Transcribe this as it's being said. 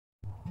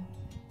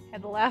I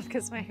had to laugh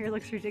because my hair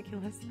looks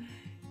ridiculous.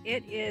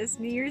 It is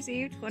New Year's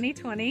Eve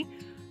 2020.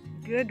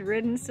 Good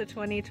riddance to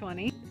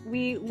 2020.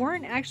 We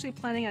weren't actually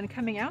planning on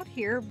coming out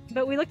here,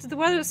 but we looked at the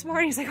weather this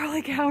morning. It's like,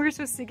 holy cow, we're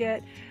supposed to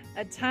get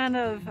a ton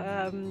of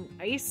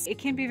ice. It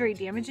can be very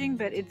damaging,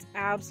 but it's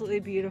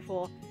absolutely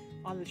beautiful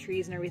on the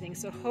trees and everything.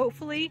 So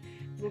hopefully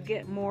we'll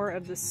get more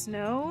of the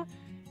snow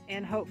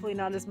and hopefully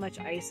not as much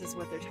ice as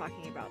what they're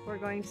talking about. We're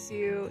going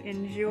to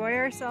enjoy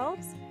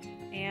ourselves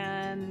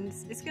and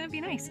it's gonna be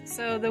nice.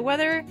 So the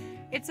weather,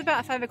 it's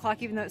about 5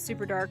 o'clock even though it's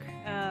super dark.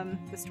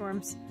 The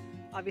storm's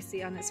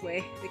obviously on its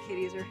way. The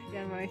kitties are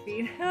down by my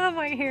feet. Oh,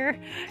 my hair.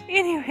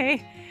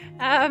 Anyway,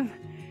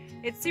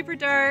 it's super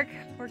dark.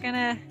 We're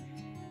gonna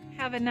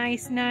have a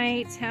nice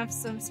night, have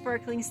some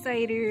sparkling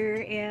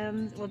cider,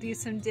 and we'll do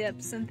some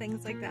dips and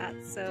things like that.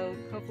 So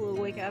hopefully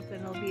we'll wake up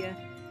and it'll be a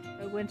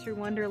winter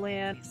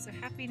wonderland. So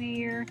happy New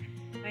Year.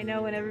 I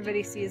know when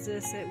everybody sees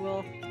this it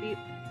will be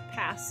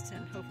past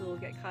and hopefully we'll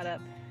get caught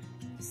up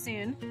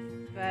soon,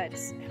 but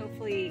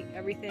hopefully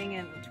everything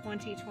in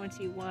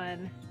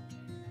 2021,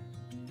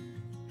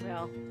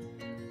 well,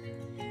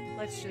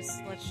 let's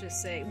just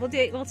say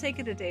we'll take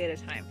it a day at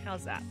a time.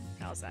 How's that?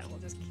 We'll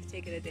just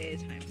take it a day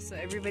at a time. So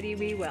everybody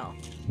be well.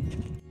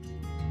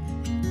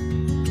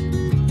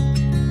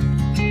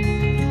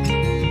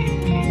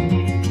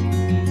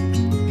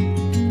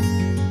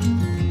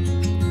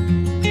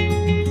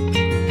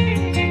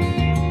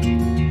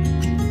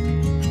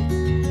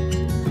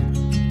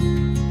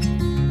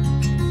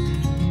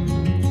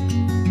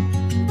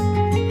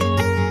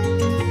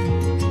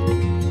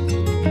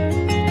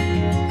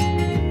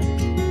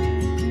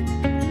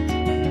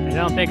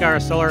 I don't think our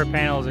solar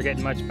panels are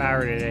getting much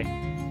power today.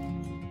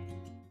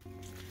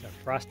 It's a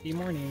frosty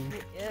morning.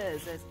 It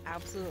is. It's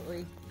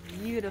absolutely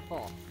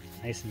beautiful.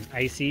 Nice and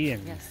icy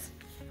and yes,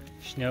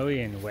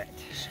 snowy and wet.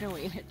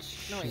 Snowy.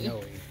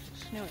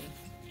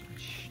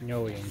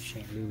 Snowy in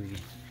St. Louis.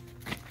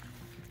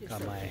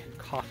 Got my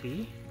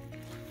coffee.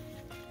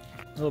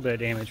 A little bit of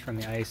damage from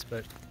the ice,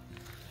 but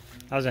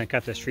I was gonna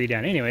cut this tree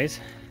down anyways,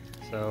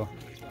 so.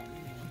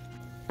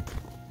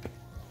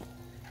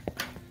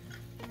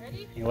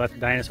 You let the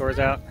dinosaurs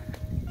out?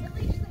 At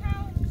least the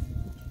house.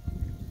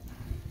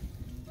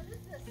 What is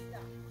this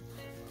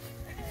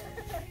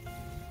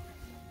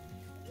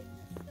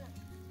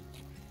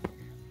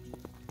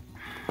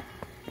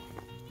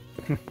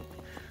stuff?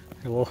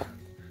 A little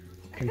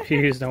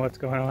confused on what's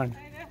going on.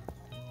 I know.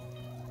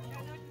 I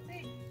don't know what to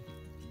think.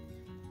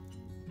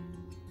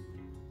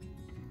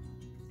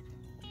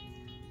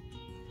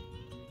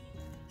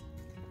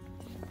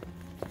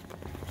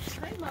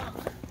 Hi,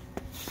 Mama.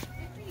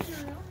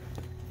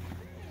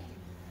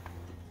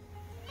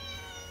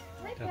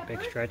 That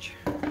big stretch.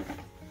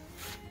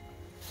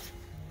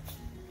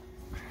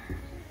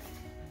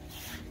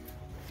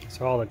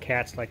 So all the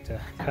cats like to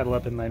cuddle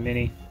up in my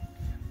Mini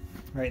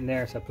right in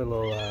there, so I put a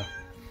little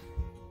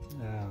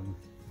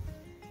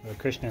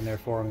cushion in there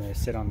for them. They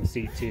sit on the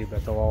seat too,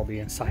 but they'll all be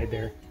inside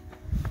there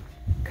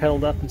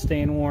cuddled up and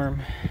staying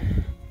warm.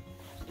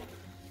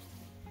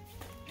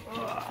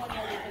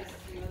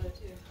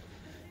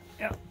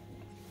 Yeah.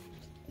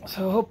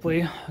 So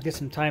hopefully I'll get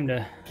some time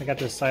to, I got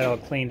this site all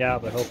cleaned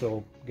out, but hopefully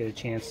we'll get a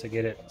chance to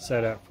get it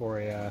set up for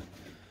a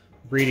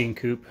breeding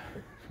coop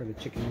for the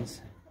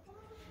chickens.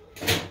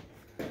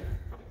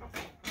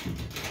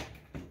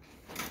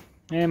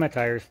 And my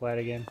tire's flat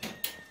again.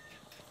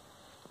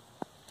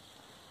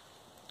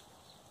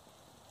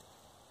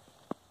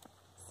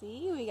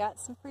 See, we got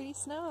some pretty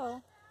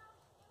snow.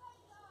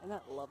 Isn't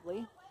that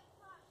lovely?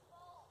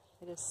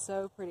 It is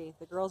so pretty.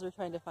 The girls are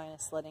trying to find a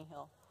sledding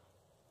hill.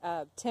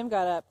 Tim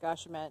got up,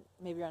 gosh, I meant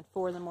maybe around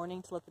 4 in the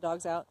morning to let the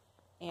dogs out,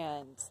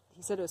 and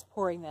he said it was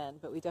pouring then,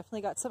 but we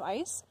definitely got some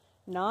ice.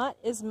 Not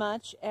as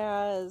much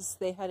as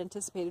they had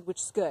anticipated,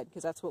 which is good,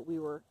 because that's what we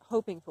were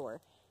hoping for.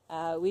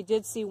 We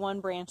did see one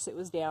branch that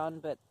was down,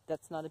 but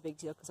that's not a big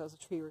deal, because that was a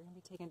tree we were going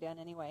to be taking down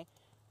anyway.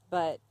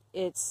 But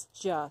it's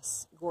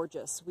just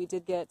gorgeous. We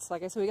did get,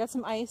 like I said, we got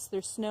some ice.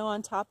 There's snow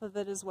on top of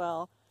it as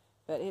well,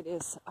 but it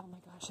is, oh my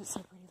gosh, it's so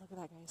pretty. Look at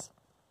that, guys.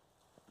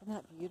 Isn't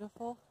that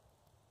beautiful?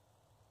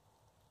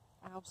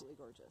 Absolutely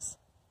gorgeous.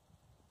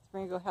 So we're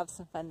gonna go have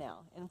some fun now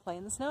and play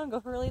in the snow and go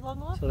for a really long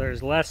walk. So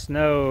there's less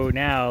snow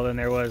now than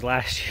there was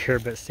last year,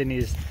 but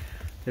Sydney's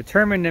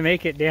determined to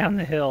make it down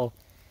the hill.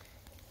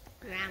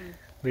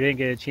 We didn't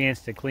get a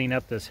chance to clean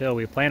up this hill.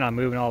 We plan on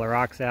moving all the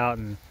rocks out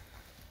and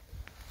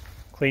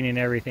cleaning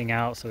everything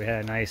out, so we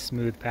had a nice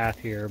smooth path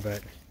here,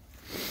 but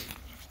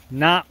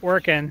not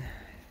working.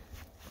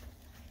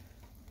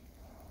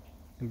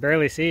 I can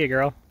barely see you,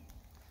 girl.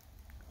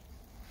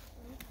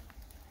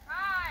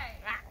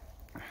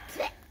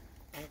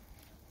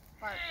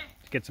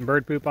 Get some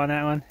bird poop on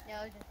that one? No,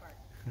 it was just bark.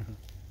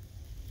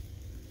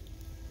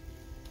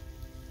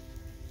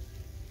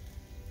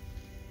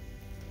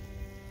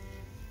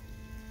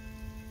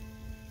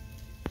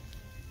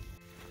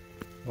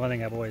 One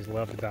thing I've always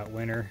loved about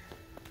winter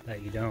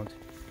that you don't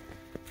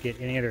get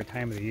any other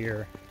time of the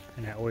year,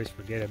 and I always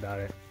forget about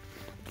it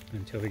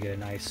until we get a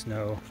nice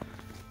snow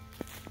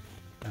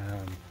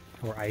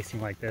or icing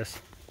like this,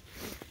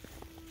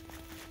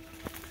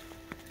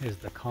 is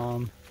the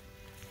calm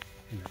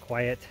and the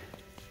quiet.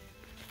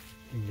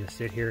 You can just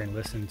sit here and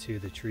listen to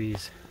the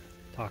trees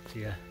talk to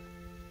you.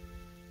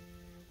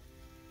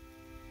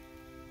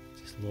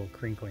 Just a little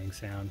crinkling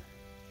sound.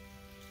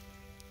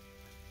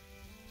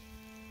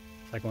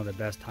 It's like one of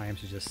the best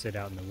times to just sit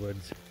out in the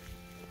woods.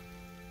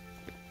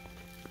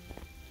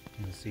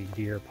 You'll see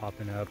deer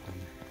popping up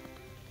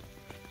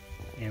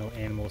and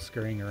animals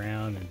scurrying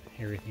around, and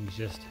everything's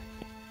just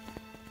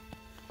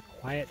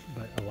quiet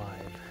but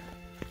alive.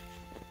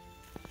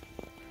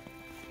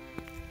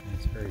 And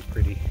it's very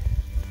pretty.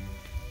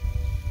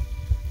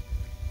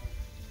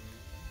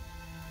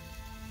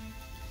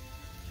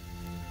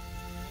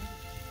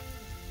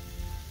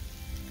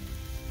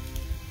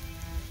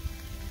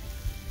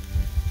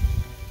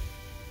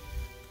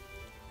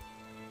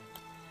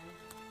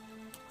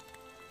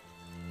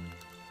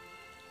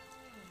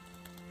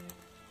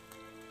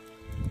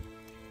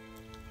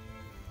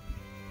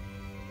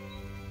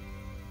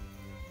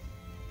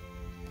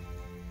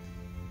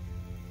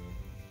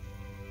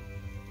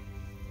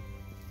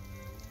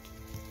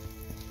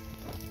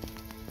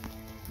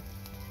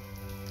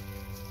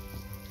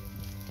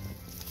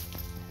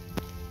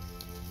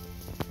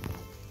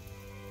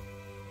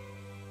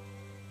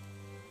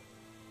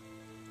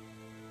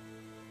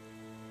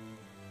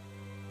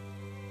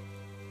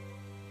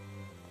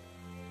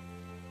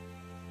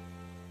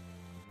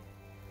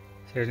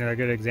 So here's another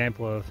good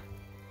example of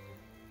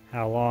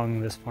how long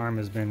this farm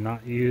has been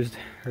not used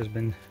or has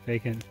been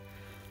vacant.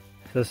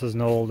 This is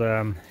an old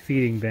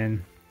feeding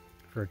bin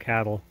for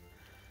cattle.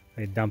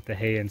 They dump the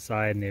hay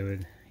inside and they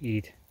would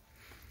eat.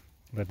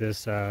 But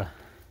this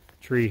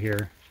tree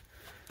here,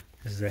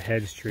 this is a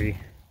hedge tree.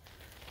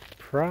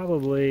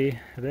 Probably,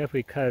 I bet if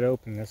we cut it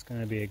open, that's going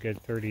to be a good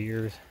 30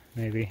 years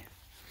maybe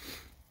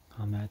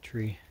on that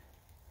tree.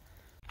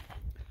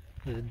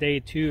 This is day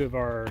 2 of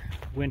our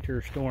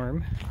winter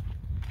storm.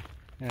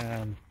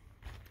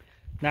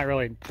 Not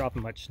really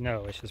dropping much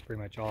snow, it's just pretty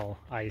much all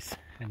ice,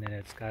 and then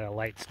it's got a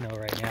light snow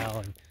right now,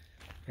 and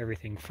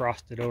everything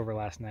frosted over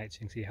last night, so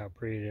you can see how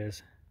pretty it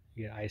is.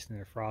 You get ice and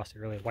the frost, it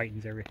really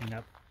whitens everything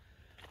up.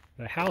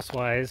 But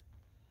house-wise,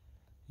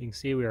 you can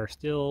see we are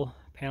still,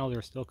 panels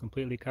are still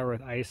completely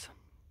covered with ice.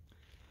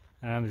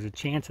 There's a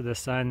chance of the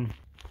sun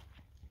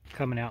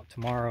coming out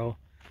tomorrow,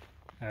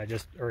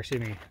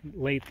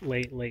 late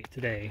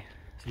today,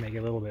 to make it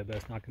a little bit, but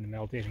it's not going to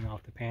melt anything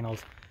off the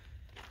panels.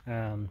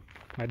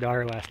 My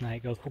daughter last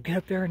night goes, well, get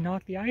up there and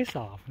knock the ice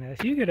off. And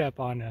as you get up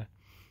on a,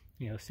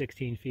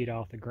 16 feet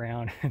off the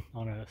ground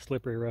on a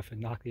slippery roof and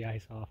knock the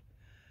ice off.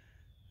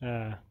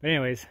 But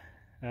anyways,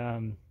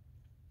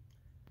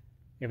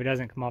 if it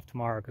doesn't come off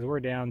tomorrow, because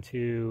we're down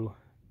to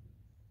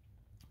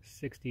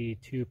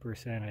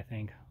 62%, I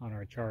think, on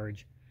our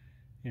charge,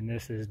 and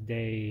this is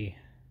day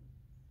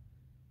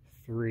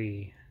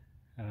 3.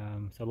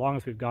 So long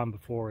as we've gone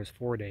before is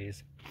 4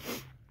 days.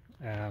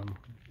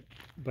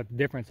 But the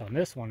difference on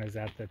this one is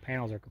that the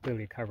panels are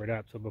completely covered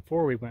up. So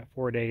before we went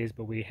 4 days,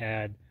 but we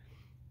had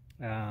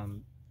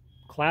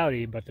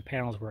cloudy, but the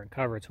panels weren't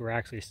covered, so we're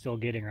actually still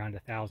getting around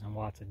 1,000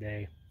 watts a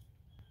day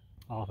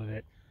off of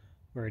it.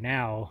 Where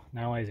now,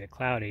 not only is it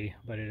cloudy,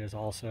 but it is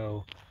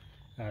also,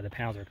 the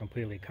panels are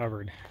completely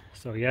covered.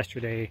 So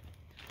yesterday,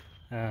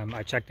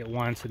 I checked it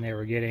once, and they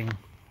were getting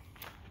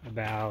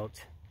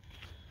about,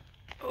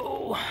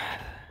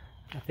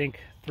 I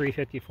think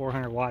 350,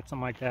 400 watts,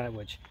 something like that,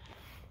 which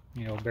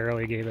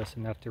barely gave us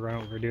enough to run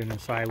what we're doing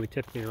inside. We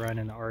typically run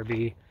in the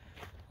RV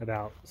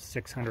about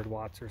 600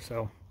 watts or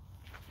so,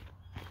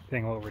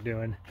 depending on what we're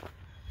doing.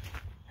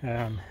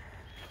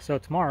 So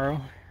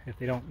tomorrow, if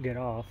they don't get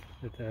off,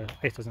 if the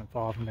ice doesn't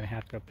fall off, I'm going to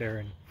have to go up there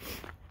and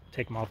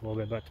take them off a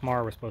little bit. But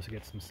tomorrow we're supposed to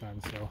get some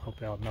sun, so hopefully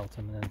that'll melt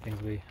them and then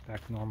things will be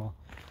back to normal.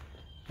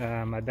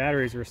 My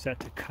batteries are set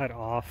to cut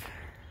off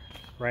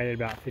right at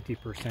about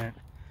 50%,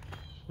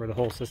 where the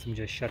whole system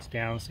just shuts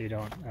down so you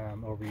don't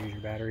overuse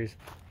your batteries.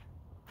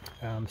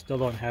 Still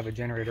don't have a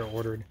generator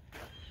ordered.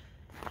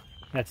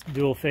 That's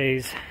dual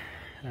phase,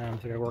 so I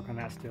gotta work on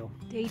that still.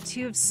 Day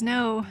 2 of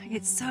snow.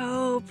 It's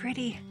so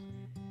pretty.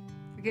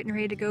 We're getting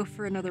ready to go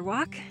for another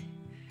walk,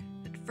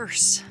 but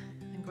first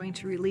I'm going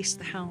to release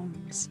the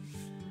hounds.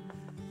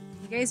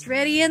 You guys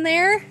ready in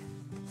there?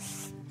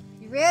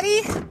 You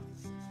ready?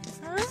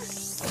 Huh?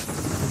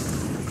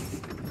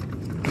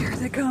 Here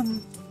they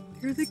come.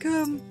 Here they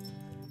come.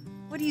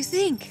 What do you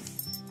think?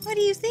 What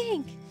do you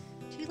think?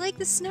 Do you like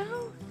the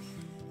snow?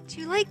 Do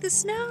you like the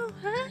snow,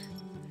 huh?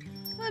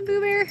 Come on, Boo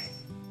Bear.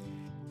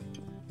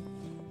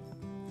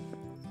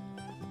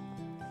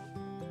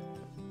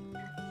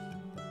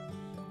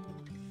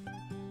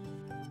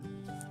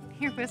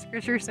 Your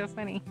whiskers are so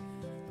funny.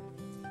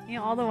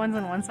 All the ones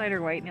on one side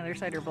are white and the other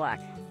side are black.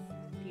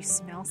 Do you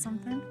smell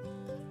something?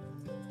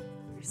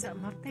 There's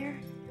something up there?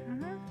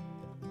 Huh?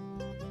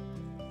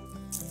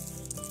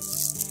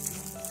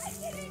 I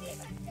didn't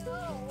even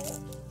know.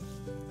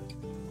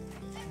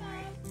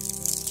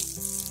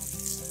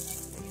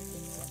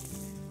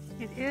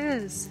 It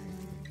is.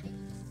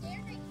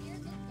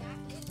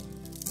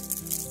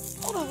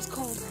 Oh, that was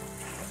cold.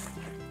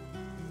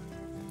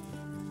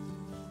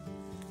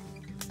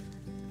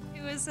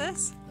 is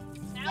this?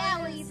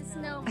 Sally the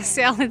snowman.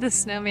 Sally the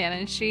snowman,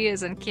 and she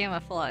is in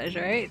camouflage,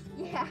 right?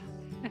 Yeah.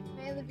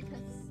 Mainly because.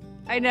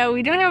 I know,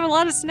 we don't have a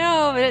lot of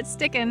snow, but it's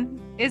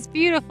sticking. It's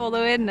beautiful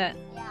though, isn't it?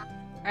 Yeah.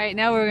 Alright,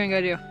 now we're gonna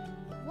go do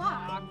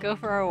Walk. go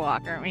for our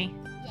walk, aren't we?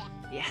 Yeah.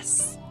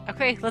 Yes.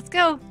 Okay, let's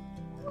go.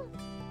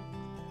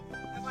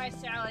 Bye-bye,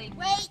 Sally.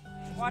 Wait.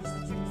 Watch the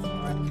chickens.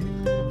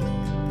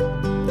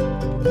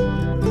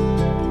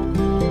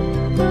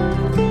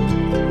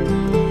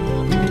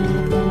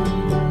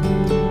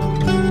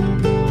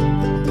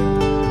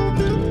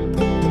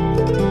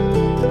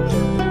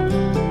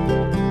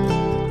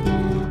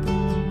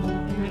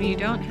 When you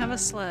don't have a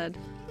sled,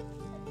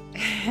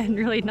 and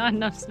really not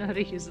enough snow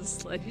to use a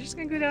sled, you're just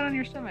gonna go down on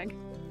your stomach.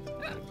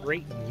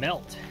 Great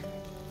melt.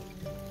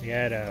 We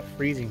had a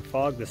freezing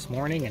fog this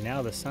morning, and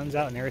now the sun's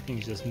out and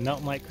everything's just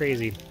melting like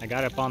crazy. I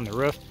got up on the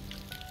roof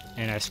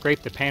and I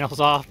scraped the panels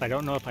off. I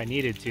don't know if I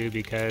needed to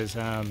because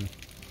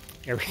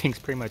everything's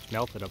pretty much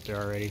melted up there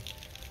already.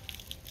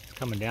 It's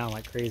coming down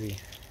like crazy.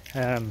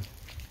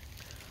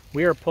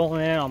 We are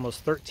pulling in almost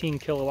 13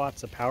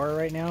 kilowatts of power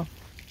right now,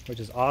 which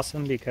is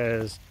awesome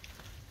because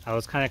I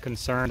was kind of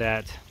concerned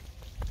that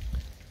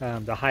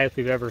the highest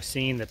we've ever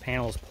seen the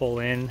panels pull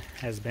in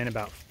has been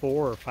about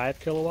 4 or 5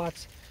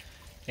 kilowatts.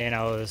 And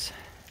I was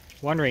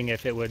wondering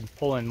if it would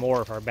pull in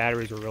more if our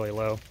batteries were really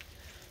low.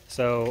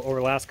 So over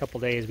the last couple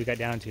days we got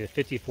down to a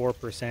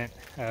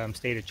 54%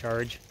 state of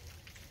charge,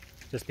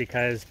 just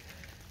because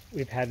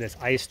we've had this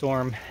ice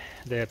storm.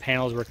 The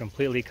panels were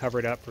completely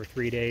covered up for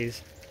 3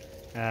 days.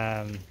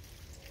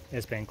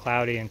 It's been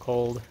cloudy and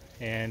cold,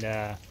 and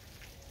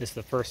this is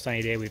the first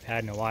sunny day we've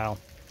had in a while.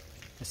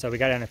 So we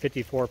got down to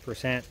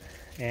 54%,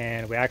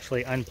 and we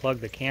actually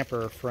unplugged the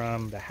camper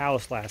from the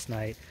house last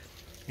night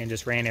and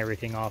just ran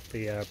everything off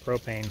the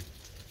propane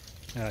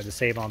to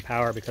save on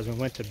power, because when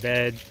we went to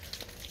bed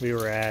we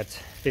were at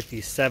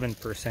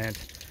 57%.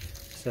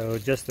 So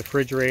just the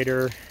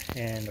refrigerator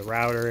and the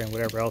router and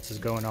whatever else is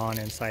going on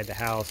inside the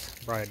house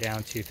brought it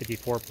down to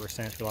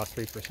 54%. We lost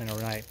 3%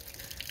 overnight.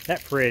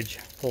 That fridge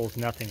pulls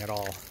nothing at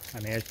all. I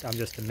mean, I'm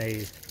just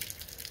amazed.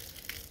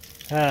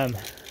 But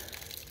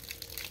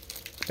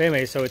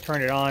anyway, so we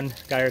turned it on,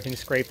 got everything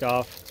scraped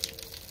off,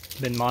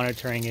 been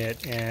monitoring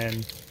it,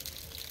 and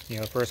you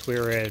know, first we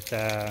were at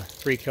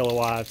 3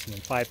 kilowatts, and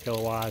then 5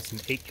 kilowatts,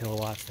 and 8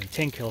 kilowatts, and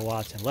 10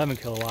 kilowatts, and 11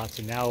 kilowatts,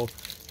 and now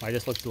I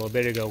just looked a little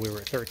bit ago, we were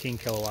at 13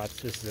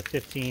 kilowatts. This is a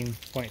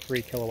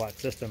 15.3 kilowatt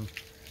system.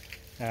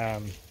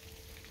 Now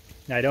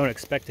I don't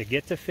expect to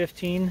get to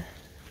 15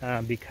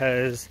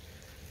 because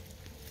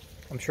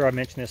I'm sure I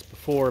mentioned this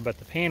before, but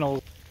the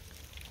panels,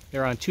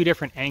 they're on 2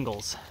 different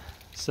angles.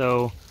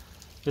 So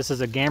this is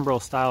a gambrel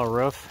style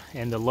roof,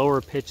 and the lower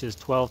pitch is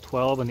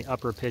 1212 and the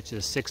upper pitch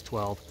is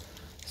 612.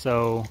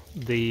 So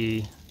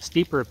the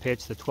steeper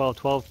pitch, the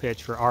 1212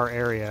 pitch for our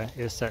area,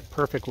 is set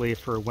perfectly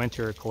for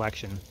winter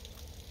collection.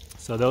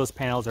 So those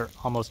panels are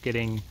almost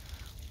getting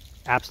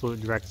absolute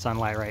direct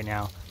sunlight right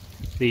now.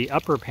 The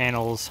upper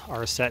panels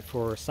are set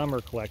for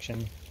summer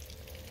collection.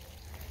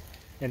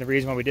 And the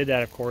reason why we did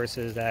that, of course,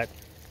 is that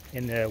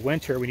in the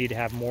winter we need to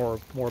have more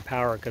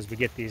power, because we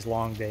get these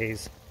long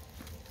days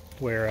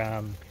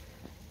where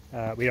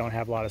we don't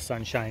have a lot of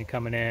sunshine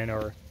coming in,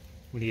 or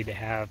we need to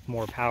have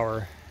more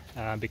power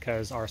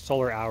because our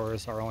solar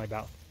hours are only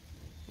about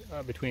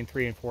between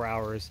 3 and 4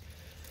 hours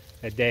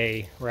a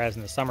day, whereas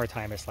in the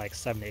summertime it's like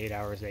 7 to 8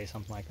 hours a day,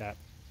 something like that.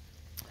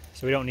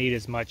 So we don't need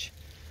as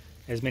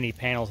many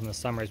panels in the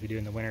summer as we do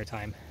in the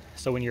wintertime.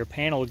 So when your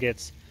panel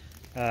gets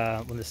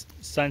when the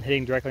sun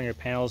hitting directly on your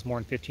panel is more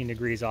than 15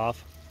 degrees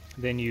off,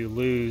 then you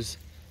lose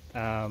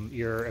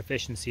your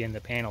efficiency in the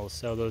panels.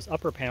 So those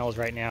upper panels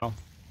right now,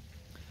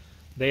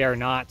 they are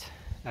not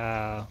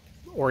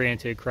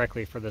oriented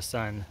correctly for the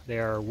sun. They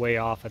are way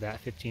off of that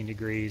 15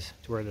 degrees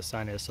to where the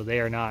sun is. So they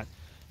are not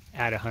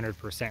at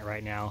 100%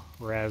 right now.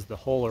 Whereas the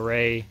whole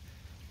array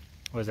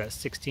was at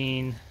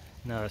 32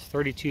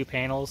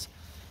 panels.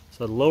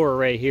 So the lower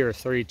array here is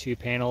 32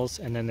 panels,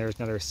 and then there's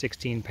another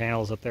 16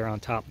 panels up there on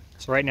top.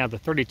 So right now the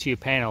 32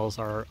 panels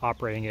are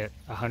operating at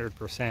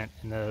 100%,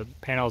 and the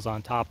panels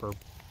on top are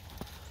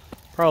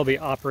probably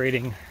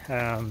operating,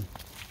 I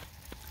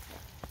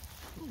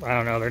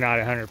don't know, they're not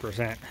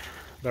 100%,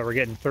 but we're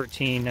getting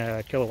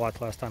 13 kilowatts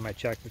last time I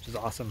checked, which is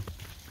awesome.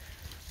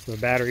 So the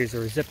batteries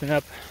are zipping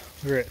up.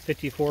 We were at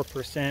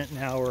 54%,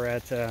 now we're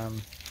at,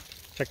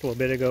 checked a little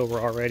bit ago, we're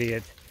already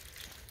at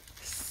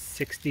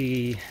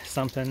 60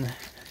 something,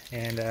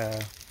 and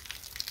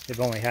they've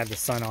only had the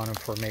sun on them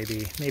for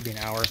maybe an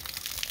hour.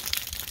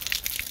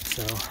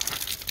 So,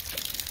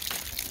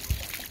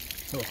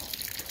 oh,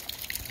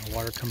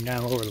 water coming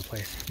down all over the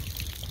place.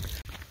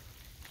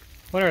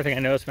 One other thing I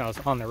noticed when I was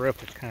on the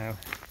roof, which kind of,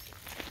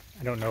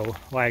 I don't know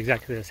why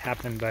exactly this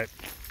happened, but,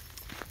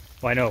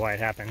 well, I know why it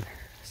happened.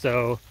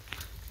 So,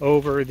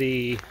 over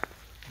the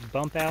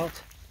bump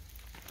out,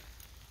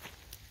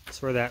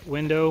 that's where that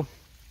window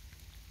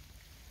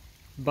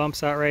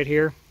bumps out right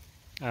here,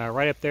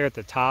 right up there at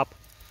the top.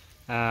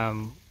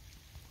 When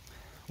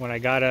I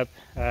got up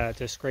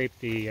to scrape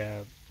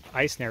the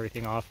ice and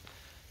everything off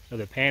of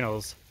the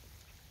panels,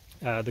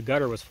 the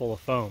gutter was full of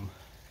foam.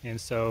 And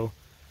so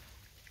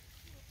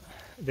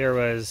there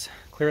was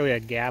clearly a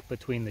gap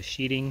between the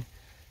sheeting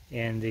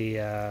and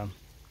the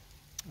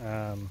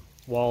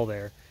wall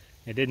there.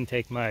 It didn't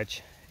take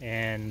much,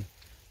 and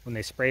when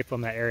they spray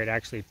foamed that area, it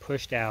actually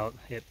pushed out.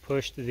 It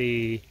pushed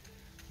the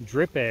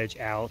drip edge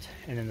out,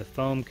 and then the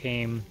foam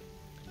came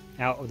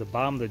out of the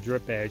bottom of the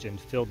drip edge and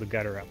filled the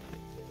gutter up.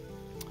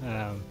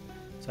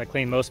 So I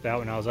cleaned most of it out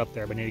when I was up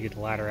there, but I need to get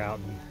the ladder out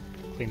and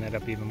clean that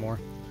up even more.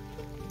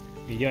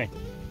 What are you doing?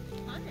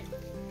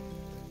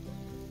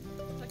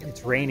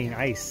 It's raining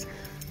ice.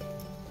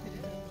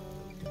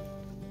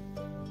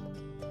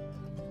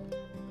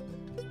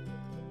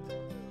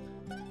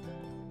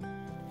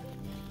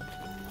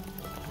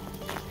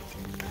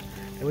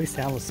 At least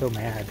Sal was so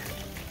mad.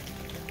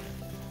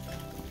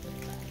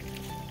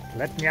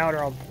 Let me out or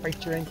I'll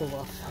break your ankles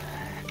off.